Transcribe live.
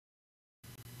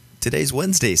Today's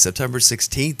Wednesday, September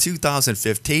 16th,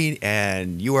 2015,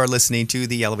 and you are listening to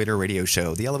the Elevator Radio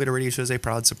Show. The Elevator Radio Show is a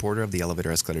proud supporter of the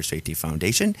Elevator Escalator Safety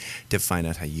Foundation. To find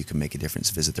out how you can make a difference,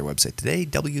 visit their website today,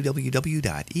 www.eesf.org.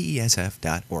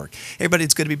 Hey, everybody,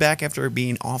 it's good to be back after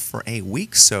being off for a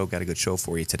week, so got a good show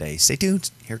for you today. Stay tuned.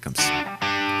 Here it comes.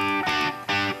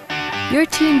 You're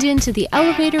tuned in to the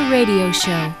Elevator Radio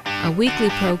Show, a weekly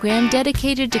program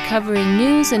dedicated to covering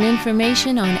news and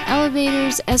information on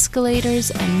elevators, escalators,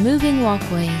 and moving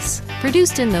walkways.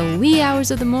 Produced in the wee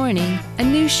hours of the morning, a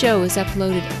new show is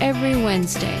uploaded every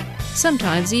Wednesday,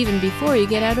 sometimes even before you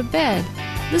get out of bed.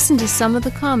 Listen to some of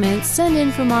the comments sent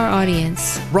in from our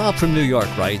audience. Rob from New York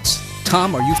writes,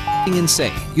 Tom, are you f***ing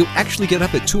insane? You actually get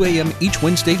up at 2 a.m. each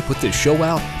Wednesday to put this show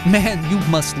out? Man, you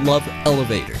must love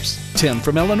elevators. Tim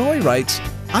from Illinois writes,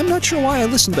 I'm not sure why I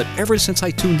listened, but ever since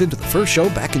I tuned into the first show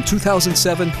back in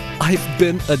 2007, I've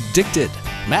been addicted.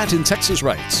 Matt in Texas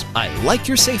writes, I like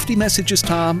your safety messages,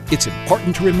 Tom. It's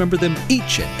important to remember them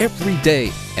each and every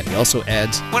day. And he also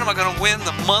adds, when am I going to win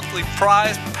the monthly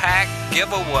prize pack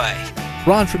giveaway?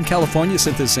 Ron from California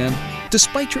sent this in.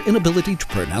 Despite your inability to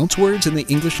pronounce words in the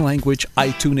English language,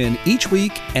 I tune in each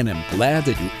week and am glad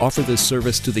that you offer this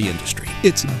service to the industry.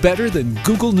 It's better than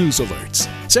Google News alerts.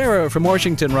 Sarah from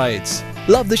Washington writes,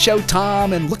 love the show,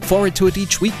 Tom, and look forward to it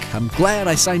each week. I'm glad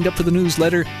I signed up for the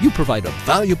newsletter. You provide a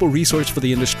valuable resource for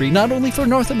the industry, not only for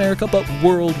North America, but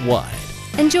worldwide.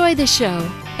 Enjoy the show.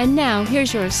 And now,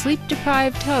 here's your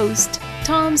sleep-deprived host,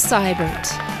 Tom Seibert.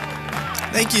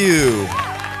 Thank you.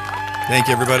 Thank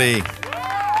you, everybody.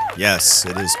 Yes,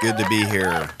 it is good to be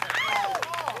here.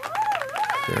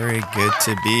 Very good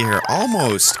to be here.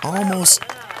 Almost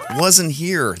wasn't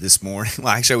here this morning. Well,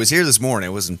 actually, I was here this morning.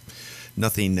 It wasn't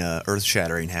nothing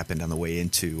earth-shattering happened on the way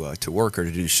into to work or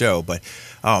to do the show. But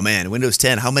oh man, Windows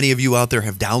 10. How many of you out there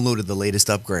have downloaded the latest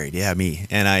upgrade? Yeah, me.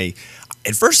 And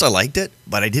at first I liked it,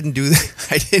 but I didn't do that.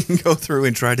 I didn't go through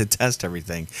and try to test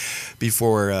everything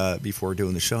before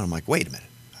doing the show. And I'm like, wait a minute,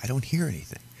 I don't hear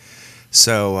anything.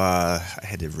 So I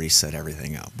had to reset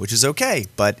everything up, which is okay,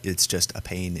 but it's just a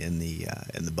pain in the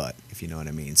butt, if you know what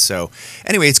I mean. So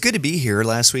anyway, it's good to be here.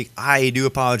 Last week, I do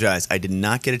apologize. I did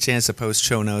not get a chance to post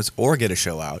show notes or get a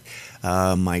show out.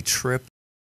 My trip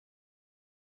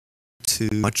to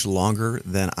much longer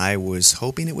than I was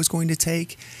hoping it was going to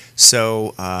take,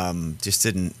 so just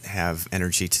didn't have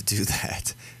energy to do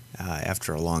that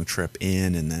after a long trip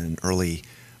in and then early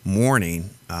morning.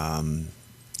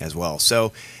 As well.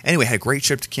 So anyway, had a great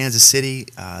trip to Kansas City.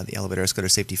 The Elevator Escalator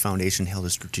Safety Foundation held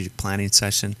a strategic planning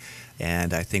session,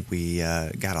 and I think we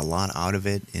got a lot out of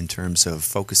it in terms of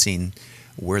focusing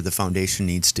where the foundation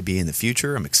needs to be in the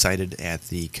future. I'm excited at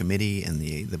the committee and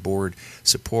the board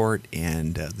support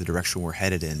and the direction we're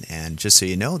headed in. And just so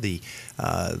you know, the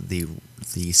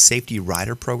Safety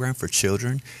Rider Program for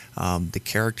children, the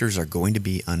characters are going to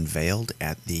be unveiled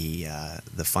at the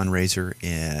fundraiser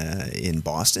in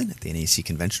Boston at the NAC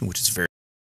convention, which is very,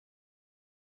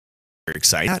 very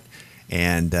exciting.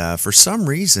 And for some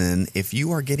reason, if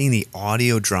you are getting the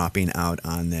audio dropping out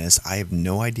on this, I have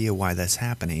no idea why that's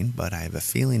happening, but I have a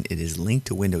feeling it is linked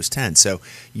to Windows 10. So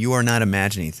you are not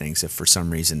imagining things if for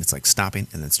some reason it's like stopping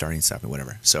and then starting, stopping,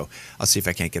 whatever. So I'll see if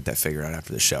I can't get that figured out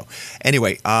after the show.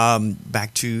 Anyway,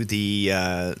 back to the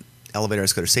Elevator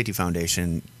Escalator Safety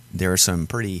Foundation. There are some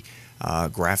pretty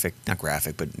not graphic,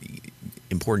 but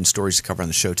important stories to cover on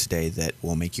the show today that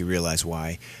will make you realize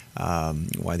why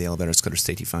the Elevator Escalator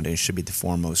Safety Foundation should be the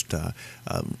foremost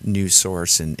news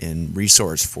source and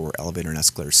resource for elevator and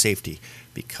escalator safety.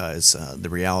 Because the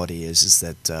reality is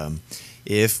that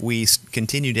if we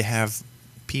continue to have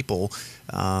people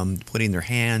putting their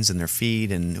hands and their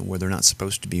feet and where they're not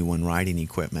supposed to be when riding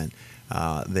equipment,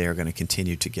 they are going to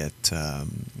continue to get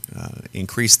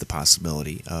increase the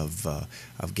possibility of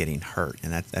getting hurt,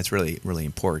 and that's really, really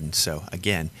important. So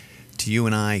again, to you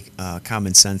and I,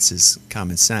 common sense is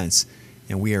common sense,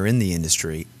 and we are in the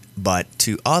industry. But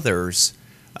to others,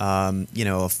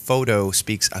 a photo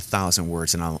speaks 1,000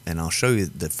 words, and I'll show you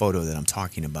the photo that I'm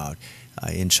talking about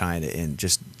in China, and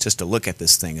just to look at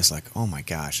this thing is like, oh my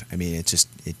gosh! I mean,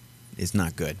 it's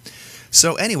not good.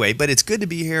 So anyway, but it's good to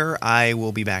be here. I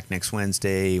will be back next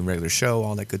Wednesday, regular show,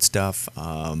 all that good stuff.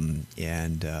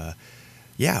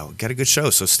 Yeah, got a good show.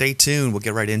 So stay tuned. We'll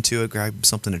get right into it. Grab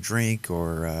something to drink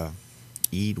or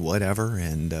eat, whatever,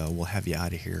 and we'll have you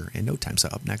out of here in no time. So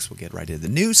up next, we'll get right into the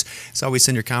news. As always,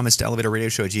 send your comments to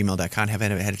elevatorradioshow@gmail.com.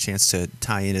 Haven't had a chance to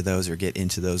tie into those or get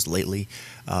into those lately,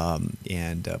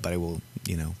 but I will,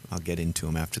 I'll get into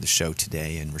them after the show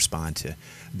today and respond to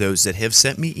those that have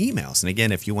sent me emails. And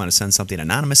again, if you want to send something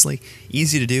anonymously,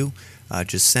 easy to do.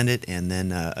 Just send it and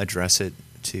then address it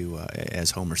to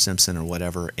as Homer Simpson or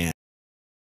whatever, and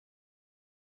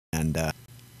And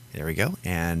there we go.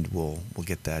 And we'll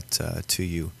get that to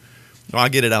you. Well, I'll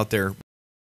get it out there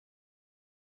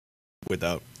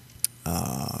without.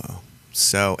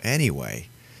 So anyway,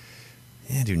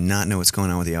 I do not know what's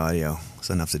going on with the audio. It's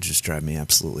enough to just drive me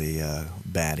absolutely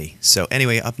batty. So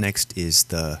anyway, up next is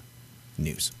the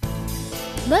news.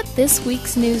 Let this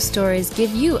week's news stories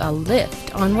give you a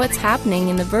lift on what's happening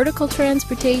in the vertical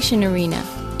transportation arena.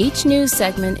 Each news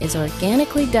segment is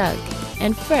organically dug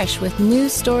and fresh with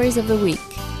news stories of the week.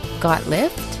 Got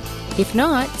lift? If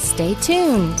not, stay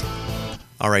tuned.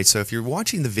 All right, so if you're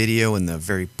watching the video in the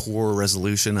very poor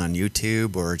resolution on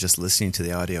YouTube or just listening to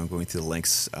the audio and going through the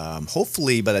links,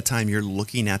 hopefully by the time you're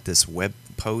looking at this web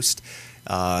post,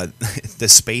 the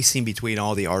spacing between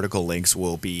all the article links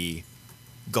will be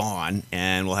gone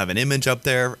and we'll have an image up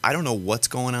there. I don't know what's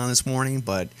going on this morning,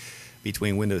 but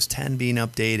between Windows 10 being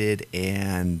updated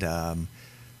and, I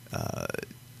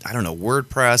don't know,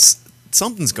 WordPress,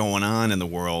 something's going on in the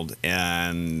world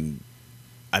and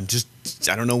I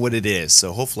don't know what it is.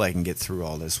 So hopefully I can get through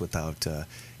all this without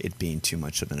it being too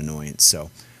much of an annoyance.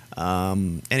 So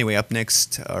anyway, up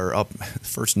next,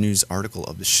 first news article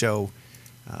of the show,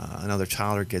 another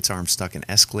toddler gets arm stuck in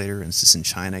escalator, and this is in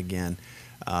China again.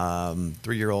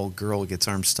 3-year-old girl gets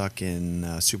arm stuck in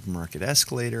a supermarket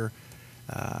escalator,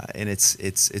 and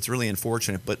it's really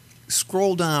unfortunate. But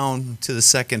scroll down to the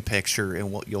second picture,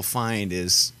 and what you'll find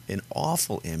is an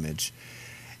awful image.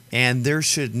 And there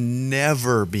should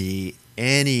never be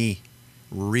any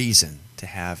reason to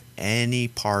have any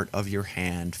part of your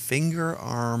hand, finger,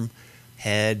 arm,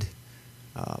 head,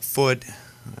 foot,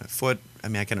 I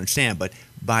mean, I can understand, but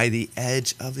by the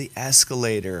edge of the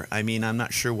escalator. I mean, I'm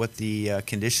not sure what the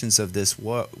conditions of this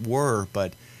were,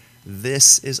 but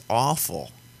this is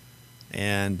awful.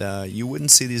 And you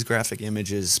wouldn't see these graphic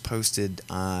images posted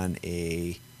on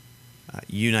a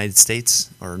United States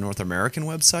or North American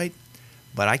website.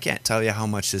 But I can't tell you how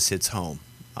much this hits home.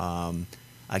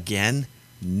 Again,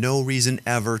 no reason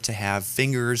ever to have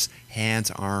fingers, hands,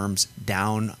 arms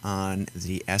down on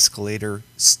the escalator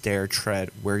stair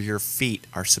tread where your feet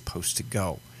are supposed to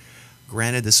go.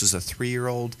 Granted, this was a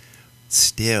 3-year-old.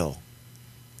 Still,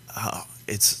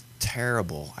 it's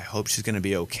terrible. I hope she's going to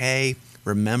be okay.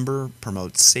 Remember,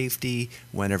 promote safety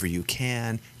whenever you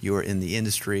can. You are in the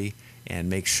industry. And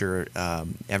make sure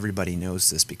everybody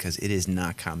knows this because it is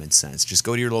not common sense. Just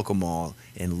go to your local mall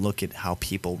and look at how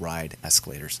people ride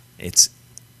escalators. It's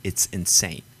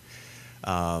insane.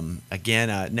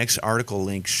 Again, next article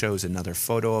link shows another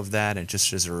photo of that. And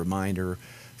just as a reminder,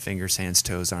 fingers, hands,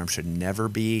 toes, arms should never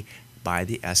be by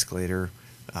the escalator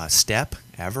step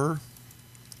ever.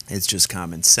 It's just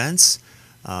common sense.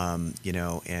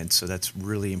 And so that's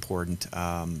really important.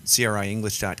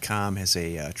 CRIEnglish.com has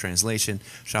a translation.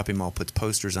 Shopping mall puts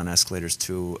posters on escalators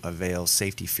to avail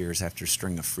safety fears after a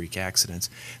string of freak accidents.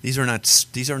 These are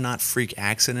not freak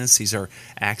accidents. These are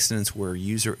accidents where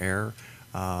user error,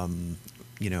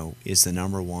 is the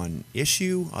number one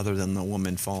issue, other than the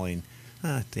woman falling.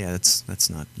 That's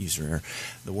not user error.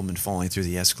 The woman falling through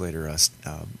the escalator,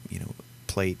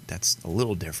 plate. That's a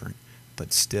little different.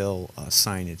 But still,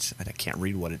 signage, I can't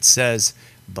read what it says,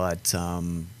 but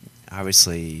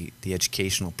obviously the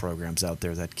educational programs out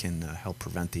there that can help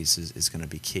prevent these is going to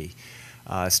be key.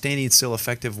 Standing still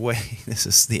effective way, this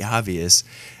is the obvious.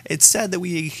 It's sad that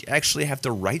we actually have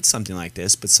to write something like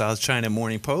this, but South China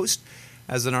Morning Post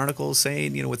has an article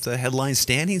saying, with the headline,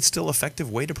 standing still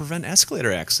effective way to prevent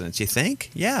escalator accidents. You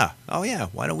think? Yeah. Oh, yeah.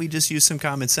 Why don't we just use some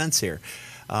common sense here?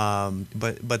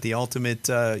 But the ultimate,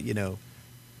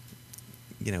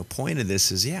 point of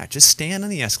this is, just stand on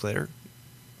the escalator,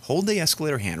 hold the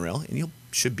escalator handrail, and you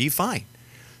should be fine.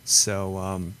 So,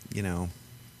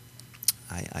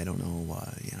 I don't know,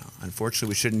 unfortunately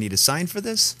we shouldn't need a sign for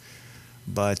this,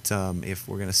 but if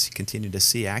we're going to continue to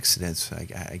see accidents,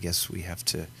 I guess we have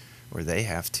to, or they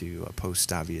have to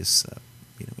post obvious,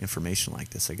 information like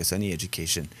this. I guess any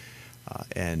education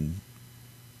and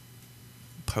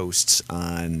posts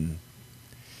on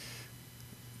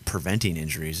preventing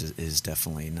injuries is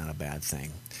definitely not a bad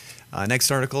thing.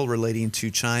 Next article relating to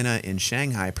China. In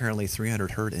Shanghai, apparently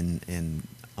 300 hurt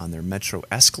on their metro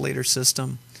escalator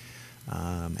system.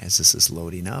 As this is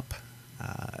loading up,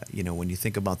 when you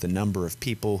think about the number of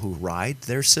people who ride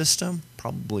their system,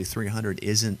 probably 300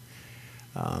 isn't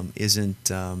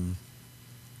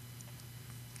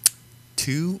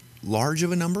too large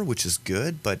of a number, which is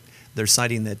good, but they're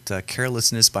citing that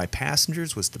carelessness by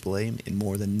passengers was to blame in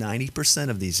more than 90%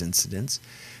 of these incidents,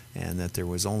 and that there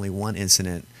was only one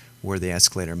incident where the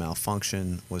escalator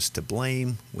malfunction was to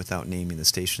blame without naming the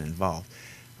station involved.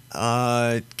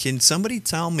 Can somebody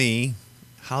tell me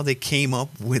how they came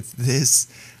up with this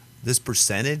this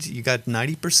percentage, you got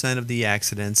 90% of the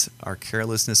accidents are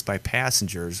carelessness by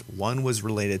passengers. One was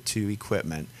related to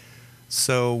equipment.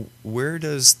 So where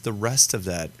does the rest of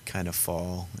that kind of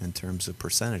fall in terms of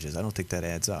percentages? I don't think that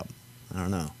adds up. I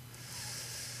don't know.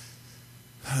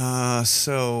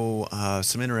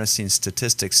 Some interesting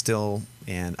statistics still,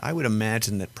 and I would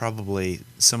imagine that probably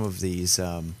some of these,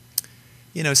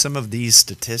 some of these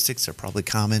statistics are probably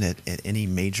common at any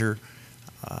major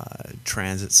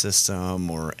transit system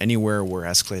or anywhere where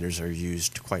escalators are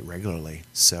used quite regularly.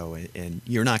 So, and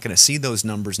you're not going to see those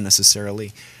numbers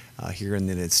necessarily here in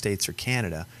the United States or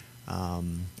Canada,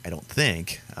 I don't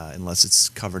think, unless it's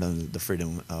covered under the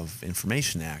Freedom of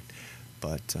Information Act.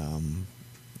 But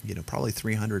probably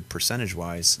 300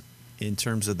 percentage-wise in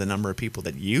terms of the number of people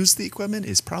that use the equipment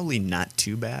is probably not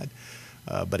too bad.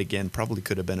 But again, probably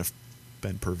could have been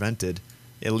prevented,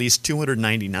 at least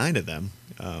 299 of them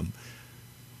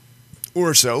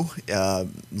or so,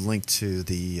 linked to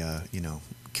the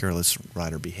careless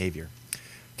rider behavior.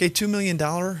 Okay, a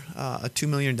 $2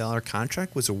 million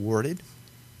contract was awarded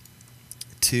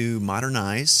to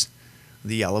modernize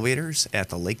the elevators at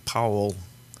the Lake Powell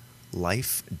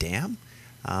Life Dam.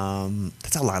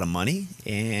 That's a lot of money,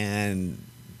 and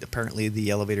apparently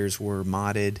the elevators were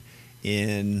modded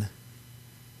in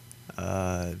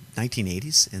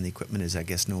 1980s, and the equipment is, I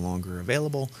guess, no longer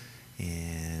available.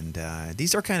 And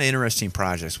these are kind of interesting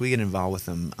projects. We get involved with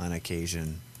them on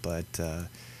occasion, but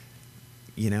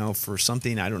for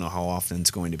something, I don't know how often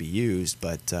it's going to be used,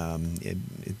 but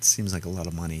it seems like a lot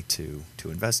of money to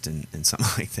invest in something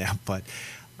like that. But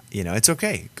it's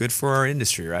okay, good for our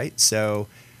industry, right? So,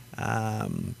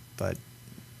 but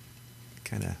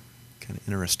kind of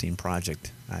interesting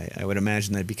project. I would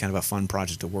imagine that'd be kind of a fun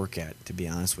project to work at, to be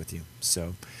honest with you.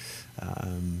 So,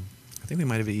 I think we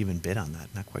might have even bid on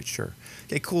that. Not quite sure.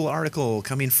 Okay, cool article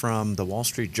coming from the Wall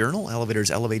Street Journal.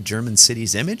 Elevators elevate German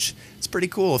city's image. It's pretty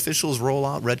cool. Officials roll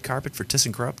out red carpet for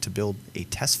ThyssenKrupp to build a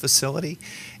test facility.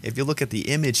 If you look at the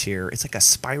image here, it's like a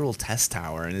spiral test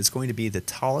tower, and it's going to be the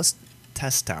tallest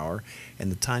test tower in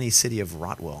the tiny city of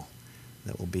Rottweil.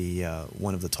 That will be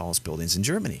one of the tallest buildings in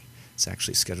Germany. It's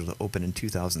actually scheduled to open in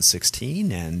 2016,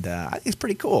 and I think it's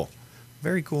pretty cool.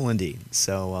 Very cool indeed.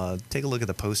 So take a look at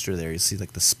the poster there. You see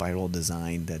like the spiral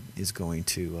design that is going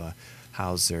to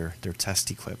house their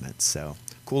test equipment. So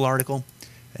cool article,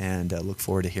 and look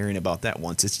forward to hearing about that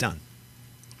once it's done.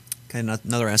 Okay,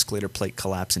 another escalator plate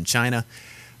collapse in China.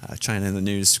 China in the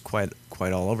news quite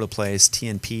all over the place.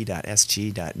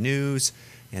 TNP.SG.news,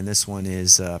 and this one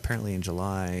is apparently in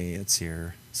July. It's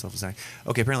here.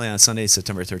 Okay, apparently on Sunday,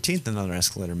 September 13th, another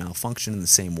escalator malfunctioned in the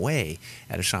same way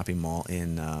at a shopping mall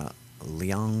in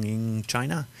Liaoning,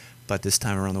 China, but this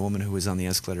time around the woman who was on the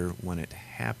escalator when it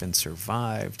happened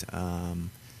survived.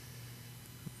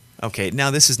 Okay,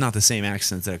 now this is not the same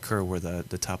accident that occurred where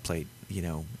the top plate,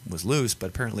 was loose, but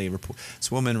apparently this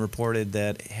woman reported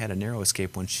that had a narrow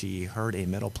escape when she heard a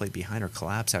metal plate behind her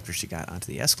collapse after she got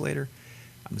onto the escalator.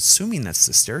 I'm assuming that's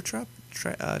the stair tread,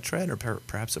 or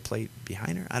perhaps a plate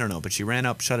behind her. I don't know, but she ran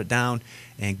up, shut it down,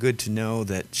 and good to know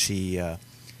that she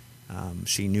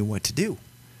knew what to do.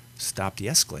 Stop the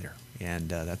escalator. And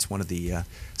that's one of the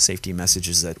safety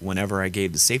messages that whenever I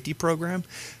gave the safety program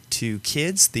to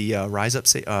kids, the Rise Up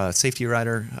Safety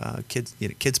Rider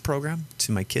kids program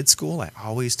to my kids' school, I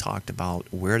always talked about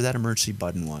where that emergency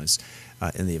button was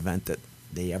in the event that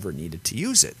they ever needed to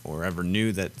use it or ever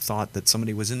thought that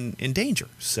somebody was in danger.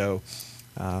 So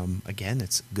again,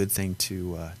 it's a good thing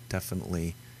to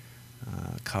definitely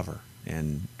cover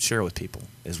and share with people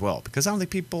as well, because I don't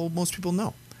think most people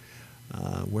know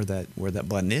where that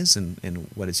button is and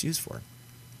what it's used for.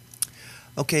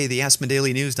 Okay, the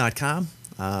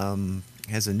AspenDailyNews.com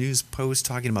has a news post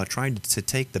talking about trying to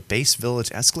take the Base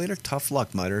Village escalator. Tough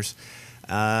luck, mutters.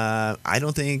 I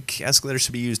don't think escalators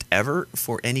should be used ever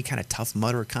for any kind of Tough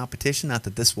Mudder competition. Not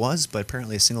that this was, but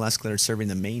apparently a single escalator serving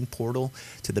the main portal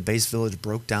to the Base Village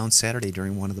broke down Saturday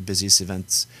during one of the busiest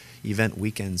event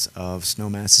weekends of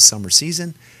Snowmass's summer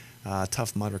season.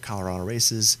 Tough Mudder Colorado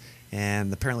races.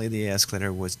 And apparently the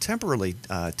escalator was temporarily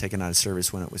taken out of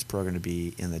service when it was programmed to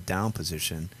be in the down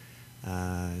position.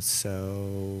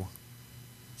 So,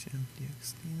 Jim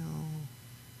D'Agostino,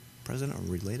 president of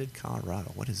Related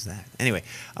Colorado. What is that? Anyway,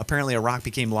 apparently a rock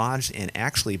became lodged and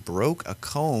actually broke a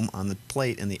comb on the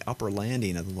plate in the upper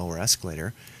landing of the lower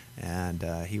escalator. And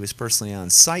he was personally on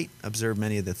site, observed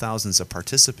many of the thousands of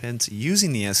participants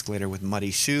using the escalator with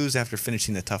muddy shoes after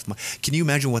finishing the tough mud. Can you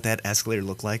imagine what that escalator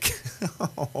looked like?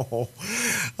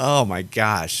 Oh my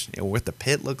gosh. What the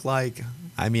pit looked like?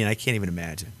 I mean, I can't even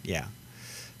imagine. Yeah.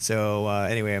 So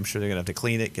anyway, I'm sure they're going to have to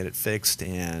clean it, get it fixed,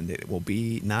 and it will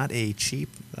be not a cheap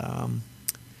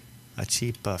a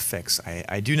cheap fix.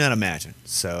 I do not imagine.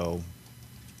 So,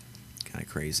 kind of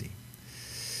crazy.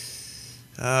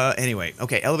 Anyway,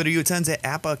 okay, Elevator U attends at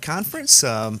APA conference.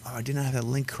 I did not have that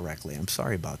link correctly. I'm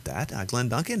sorry about that. Glenn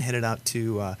Duncan headed out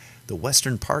to the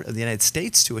western part of the United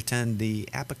States to attend the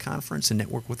APA conference and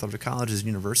network with other colleges and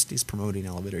universities promoting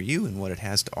Elevator U and what it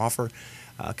has to offer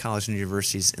colleges and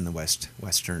universities in the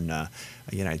western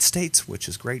United States, which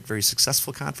is great. Very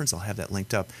successful conference. I'll have that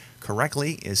linked up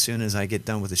correctly as soon as I get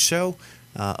done with the show,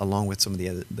 along with some of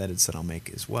the edits that I'll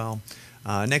make as well.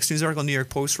 Next news article, New York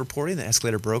Post reporting the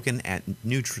escalator broken at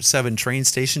New 7 train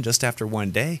station just after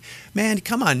one day. Man,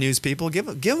 come on, news people. Give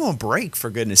them a break, for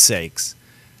goodness sakes.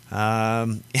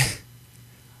 Let's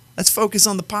focus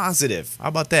on the positive. How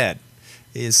about that?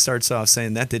 It starts off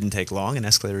saying that didn't take long. An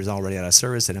escalator is already out of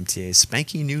service at MTA's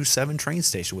spanky New 7 train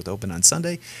station, with open on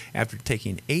Sunday after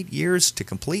taking 8 years to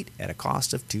complete at a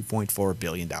cost of $2.4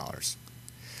 billion.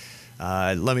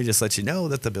 Let me just let you know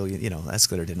that the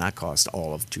escalator did not cost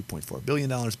all of $2.4 billion.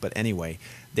 But anyway,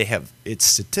 it's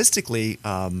statistically,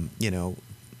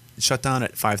 shut down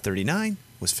at 5:39,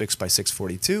 was fixed by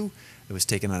 6:42. It was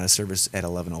taken out of service at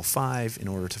 11:05 in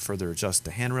order to further adjust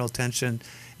the handrail tension.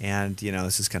 And,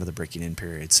 this is kind of the breaking in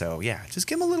period. So, yeah, just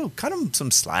cut them some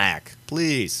slack,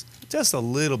 please. Just a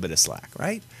little bit of slack,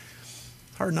 right?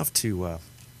 Hard enough to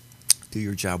do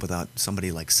your job without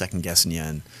somebody like second guessing you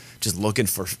and just looking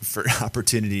for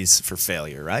opportunities for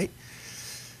failure, right?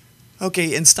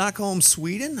 Okay, in Stockholm,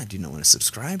 Sweden, I do not want to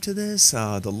subscribe to this.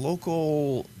 The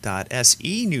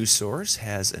local.se news source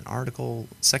has an article,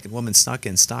 second woman stuck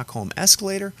in Stockholm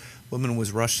escalator. Woman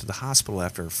was rushed to the hospital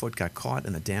after her foot got caught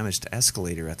in a damaged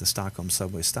escalator at the Stockholm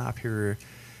subway stop. Here,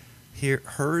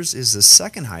 hers is the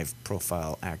second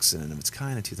high-profile accident of its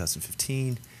kind in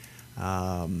 2015.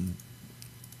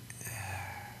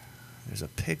 There's a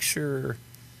picture.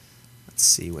 Let's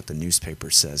see what the newspaper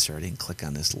says here. I didn't click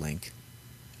on this link.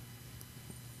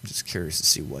 I'm just curious to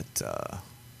see what...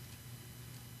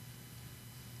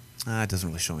 it doesn't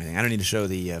really show anything. I don't need to show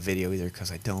the video either because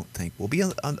I don't think we'll be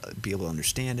able to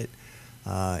understand it.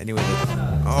 Anyway,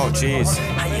 oh, jeez.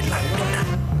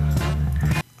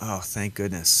 Oh, thank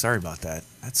goodness. Sorry about that.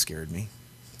 That scared me.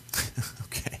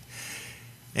 Okay.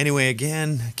 Anyway,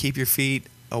 again, keep your feet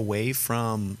away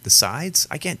from the sides.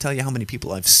 I can't tell you how many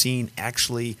people I've seen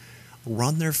actually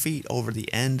run their feet over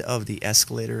the end of the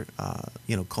escalator,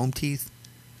 comb teeth,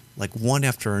 like one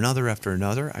after another after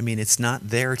another. I mean, it's not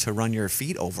there to run your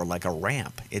feet over like a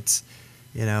ramp. It's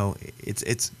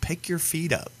pick your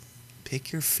feet up.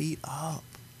 Pick your feet up.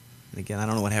 And again, I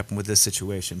don't know what happened with this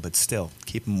situation, but still,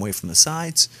 keep them away from the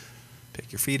sides.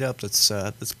 Pick your feet up. Let's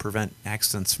prevent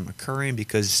accidents from occurring,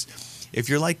 because if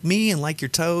you're like me and like your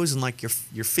toes and like your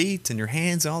feet and your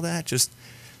hands and all that, just,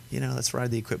 let's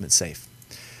ride the equipment safe.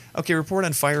 Okay, report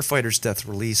on firefighter's death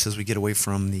release as we get away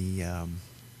from the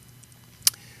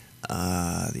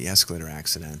escalator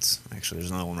accidents. Actually,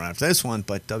 there's another one right after this one,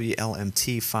 but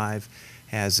WLMT5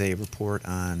 has a report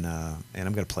on, and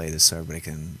I'm going to play this so everybody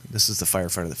can, this is the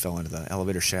firefighter that fell into the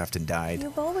elevator shaft and died.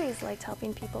 You've always liked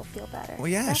helping people feel better. Well,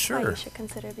 yeah, That's sure. That's why you should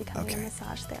consider becoming a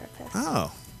massage therapist.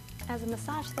 Oh. As a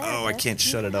massage therapist, I can't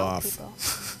shut it off.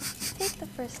 Take the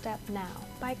first step now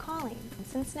by calling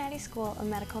Cincinnati School of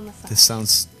Medical Massage. This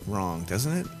sounds wrong,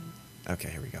 doesn't it? Okay,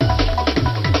 here we go.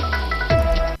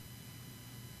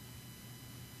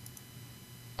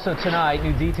 So tonight,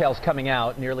 new details coming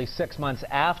out nearly 6 months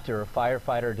after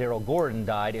firefighter Daryl Gordon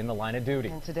died in the line of duty.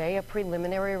 And today, a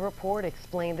preliminary report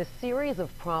explained the series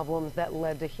of problems that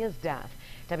led to his death.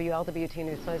 WLWT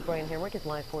News 5's Brian Hamrick is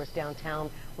live for us downtown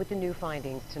with the new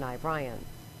findings tonight. Brian.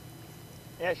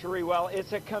 Yeah, Cherie, well,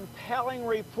 it's a compelling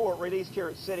report released here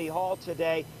at City Hall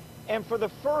today. And for the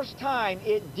first time,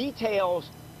 it details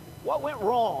what went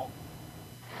wrong.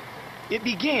 It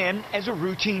began as a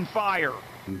routine fire.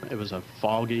 It was a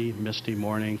foggy, misty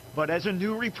morning. But as a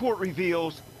new report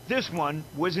reveals, this one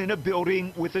was in a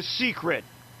building with a secret,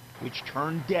 which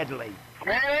turned deadly.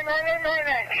 We have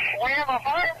a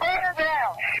firefighter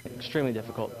down. Extremely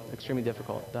difficult, extremely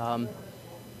difficult.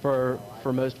 For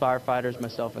most firefighters,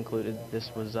 myself included,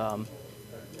 this was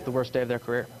the worst day of their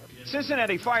career.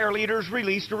 Cincinnati fire leaders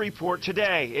released a report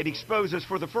today. It exposes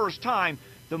for the first time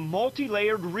the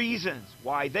multi-layered reasons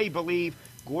why they believe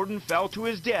Gordon fell to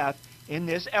his death in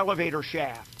this elevator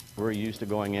shaft. We're used to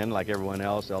going in like everyone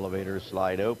else. Elevators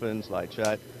slide open, slide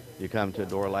shut. You come to a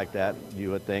door like that,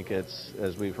 you would think it's,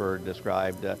 as we've heard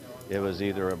described, it was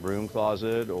either a broom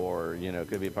closet or, it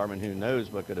could be an apartment. Who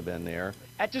knows what could have been there.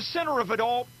 At the center of it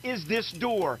all is this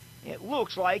door. It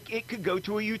looks like it could go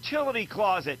to a utility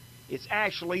closet. It's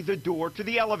actually the door to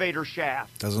the elevator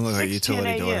shaft. Doesn't look like a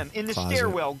utility door. 6:10 a.m. in the closet.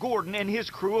 stairwell, Gordon and his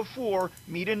crew of 4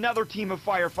 meet another team of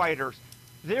firefighters.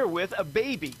 They're with a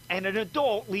baby and an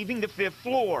adult leaving the 5th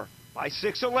floor. By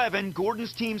 6:11,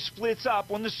 Gordon's team splits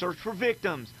up on the search for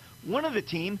victims. One of the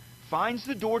team finds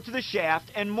the door to the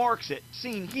shaft and marks it,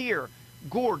 seen here.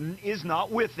 Gordon is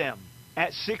not with them.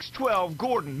 At 6:12,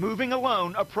 Gordon, moving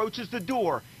alone, approaches the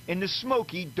door in the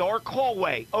smoky, dark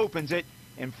hallway, opens it,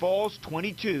 and falls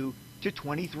 22 to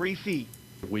 23 feet.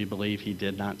 We believe he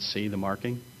did not see the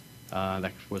marking.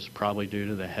 That was probably due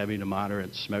to the heavy to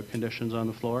moderate smoke conditions on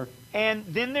the floor. And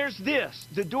then there's this.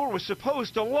 The door was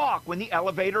supposed to lock when the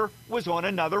elevator was on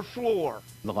another floor.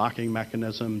 The locking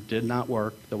mechanism did not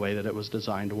work the way that it was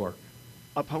designed to work.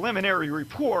 A preliminary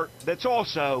report that's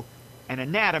also an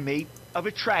anatomy of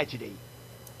a tragedy.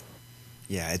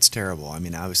 Yeah, it's terrible. I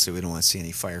mean, obviously, we don't want to see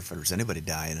any firefighters, anybody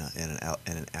die in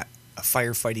a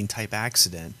firefighting type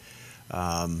accident.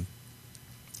 And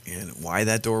why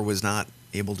that door was not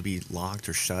able to be locked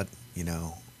or shut,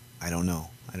 I don't know.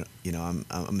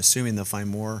 I'm assuming they'll find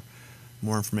more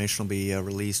information will be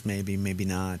released, maybe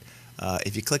not.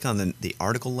 If you click on the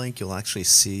article link, you'll actually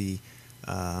see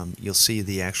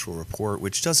the actual report,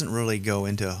 which doesn't really go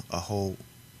into a whole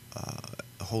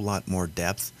lot more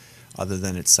depth, other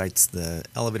than it cites the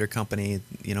elevator company,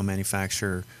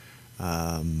 manufacturer,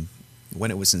 when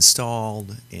it was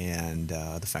installed, and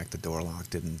the fact the door lock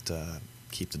didn't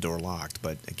keep the door locked.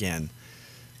 But again,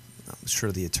 I'm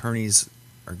sure the attorneys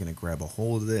are going to grab a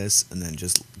hold of this and then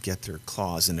just get their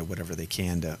claws into whatever they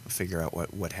can to figure out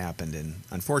what happened. And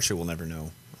unfortunately, we'll never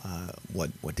know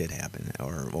what did happen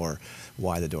or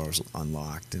why the door was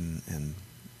unlocked and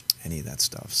any of that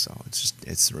stuff. So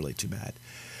it's really too bad.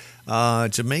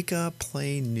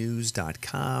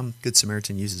 JamaicaPlayNews.com. Good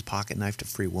Samaritan uses pocket knife to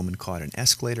free woman caught in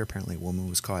escalator. Apparently, a woman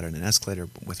was caught in an escalator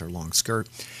with her long skirt.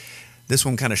 This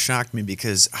one kind of shocked me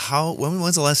because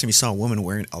when's the last time you saw a woman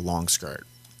wearing a long skirt?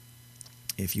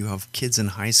 If you have kids in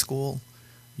high school,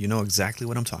 you know exactly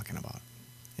what I'm talking about.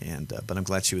 But I'm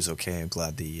glad she was okay. I'm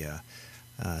glad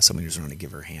somebody was around to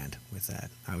give her a hand with that.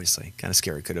 Obviously, kind of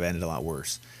scary. Could have ended a lot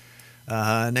worse.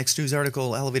 Next news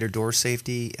article, elevator door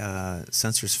safety.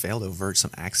 Sensors fail to avert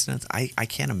some accidents. I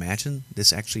can't imagine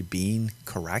this actually being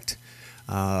correct.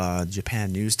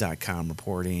 JapanNews.com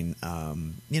reporting,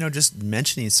 just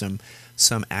mentioning some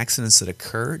accidents that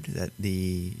occurred that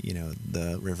the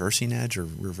reversing edge or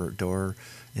revert door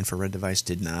infrared device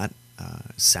did not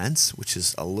sense, which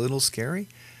is a little scary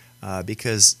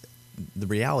because the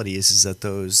reality is that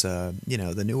those,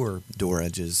 the newer door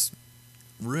edges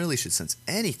really should sense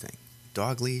anything,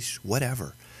 dog leash,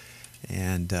 whatever.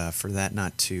 And for that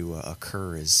not to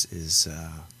occur is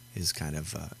kind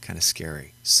of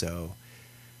scary. So,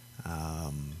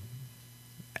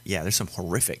 there's some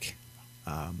horrific,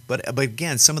 but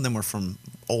again, some of them were from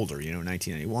older,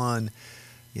 1991,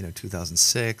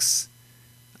 2006.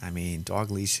 I mean,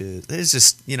 dog leashes. It's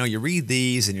just, you read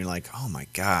these and you're like, oh my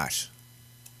gosh,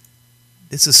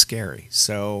 this is scary.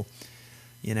 So,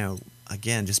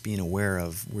 again, just being aware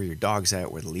of where your dog's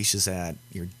at, where the leash is at,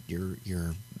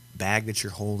 your bag that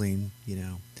you're holding,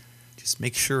 just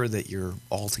make sure that you're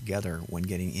all together when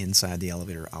getting inside the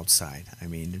elevator, outside. I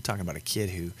mean, you're talking about a kid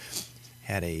who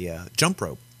had a jump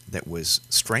rope that was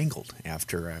strangled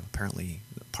after apparently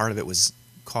part of it was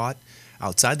caught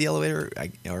outside the elevator,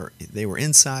 or they were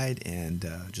inside and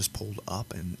just pulled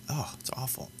up, and it's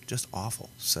awful, just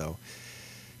awful. So,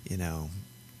 it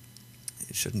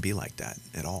shouldn't be like that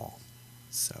at all.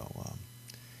 So,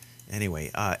 anyway,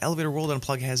 Elevator World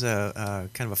Unplugged has a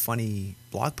kind of a funny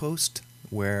blog post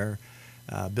where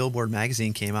Billboard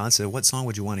magazine came out and said, "What song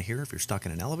would you want to hear if you're stuck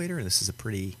in an elevator?" And this is a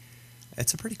pretty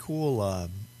cool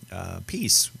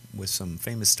piece with some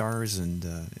famous stars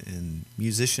and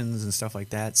musicians and stuff like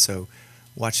that. So,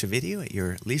 watch the video at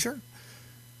your leisure.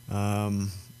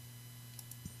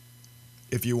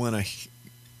 If you want to.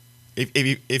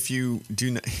 If you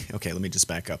do not, okay, let me just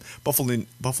back up.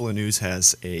 Buffalo News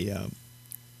has a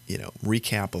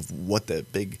recap of what the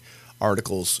big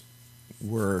articles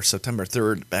were September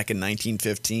 3rd back in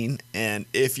 1915, and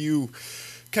if you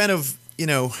kind of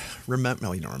remember,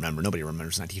 well, you don't remember, nobody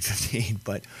remembers 1915,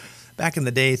 but back in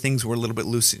the day things were a little bit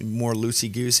more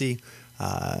loosey-goosey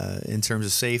in terms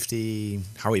of safety,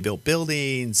 how we built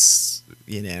buildings,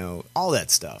 all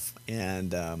that stuff.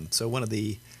 And so one of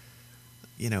the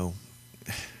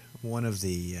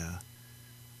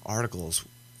articles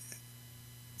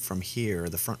from here,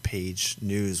 the front page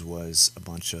news was a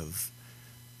bunch of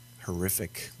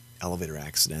horrific elevator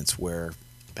accidents where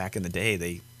back in the day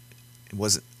it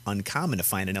wasn't uncommon to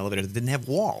find an elevator that didn't have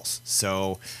walls.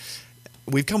 So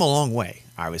we've come a long way,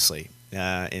 obviously,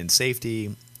 in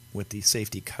safety with the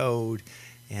safety code,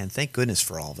 and thank goodness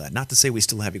for all of that. Not to say we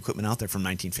still have equipment out there from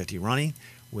 1950 running,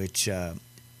 which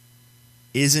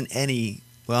isn't any,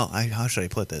 well, how should I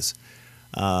put this?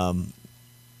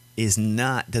 Does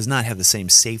not have the same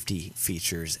safety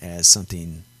features as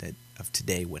something that of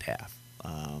today would have.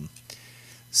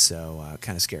 So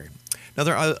kind of scary.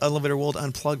 Another Elevator World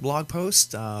Unplugged blog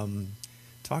post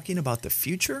talking about the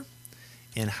future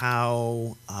and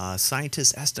how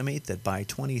scientists estimate that by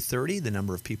 2030, the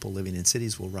number of people living in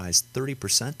cities will rise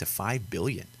 30% to 5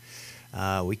 billion.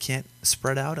 We can't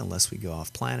spread out unless we go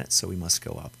off planet, so we must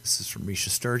go up. This is from Risha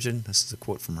Sturgeon. This is a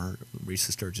quote from her,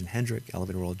 Risha Sturgeon Hendrick,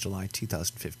 Elevator World, July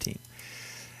 2015.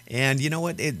 And you know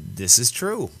what? This is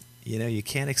true. You know, you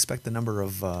can't expect the number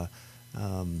of,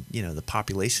 the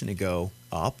population to go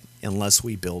up unless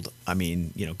we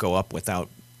go up without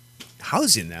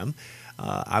housing them.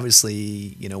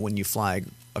 Obviously, when you fly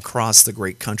across the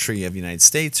great country of the United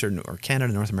States or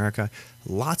Canada, North America,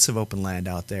 lots of open land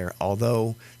out there,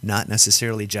 although not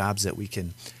necessarily jobs that we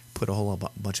can put a whole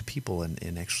bunch of people in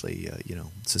and actually,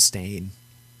 sustain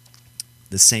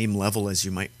the same level as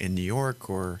you might in New York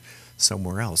or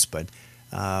somewhere else. But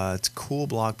it's a cool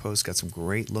blog post, got some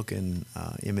great looking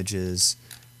images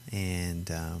and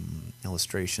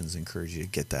illustrations. Encourage you to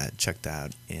get that, check that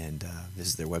out, and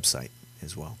visit their website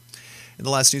as well. In the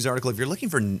last news article, if you're looking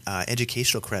for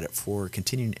educational credit for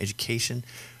continuing education,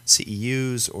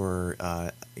 CEUs, or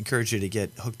encourage you to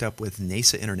get hooked up with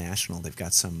NASA International. They've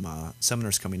got some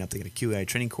seminars coming up. They got a QAI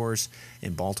training course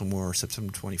in Baltimore,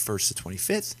 September 21st to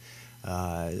 25th.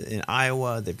 In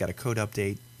Iowa, they've got a code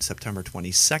update September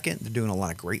 22nd. They're doing a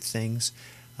lot of great things.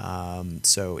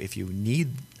 So if you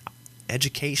need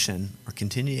education or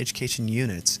continuing education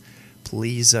units,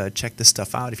 please check this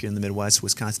stuff out. If you're in the Midwest,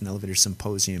 Wisconsin Elevator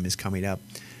Symposium is coming up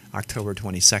October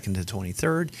 22nd to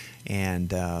 23rd,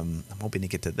 and I'm hoping to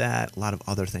get to that. A lot of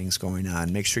other things going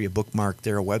on. Make sure you bookmark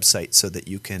their website so that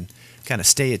you can kind of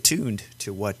stay attuned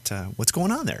to what's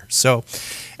going on there. So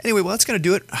anyway, well, that's going to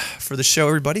do it for the show,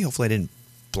 everybody. Hopefully I didn't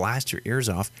blast your ears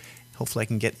off. Hopefully I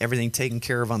can get everything taken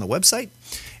care of on the website.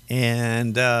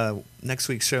 And next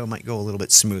week's show might go a little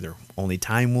bit smoother. Only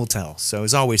time will tell. So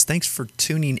as always, thanks for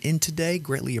tuning in today.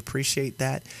 Greatly appreciate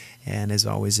that. And as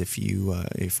always, if you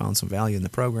found some value in the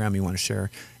program, you want to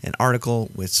share an article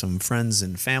with some friends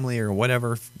and family or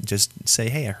whatever, just say,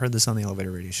 hey, I heard this on the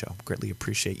Elevator Radio Show. Greatly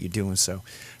appreciate you doing so.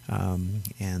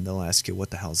 And they'll ask you, what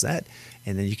the hell's that?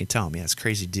 And then you can tell them, yeah, this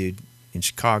crazy dude in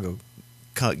Chicago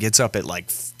gets up at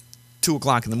like 2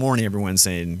 o'clock in the morning every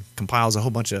Wednesday and compiles a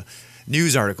whole bunch of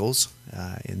news articles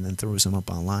and then throws them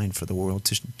up online for the world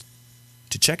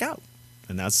to check out.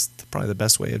 And that's probably the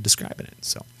best way of describing it.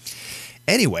 So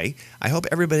anyway, I hope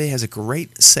everybody has a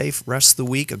great, safe rest of the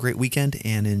week, a great weekend,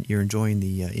 and you're enjoying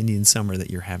the Indian summer that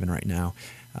you're having right now.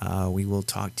 We will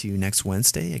talk to you next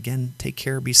Wednesday. Again, take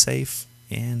care, be safe,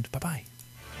 and bye-bye.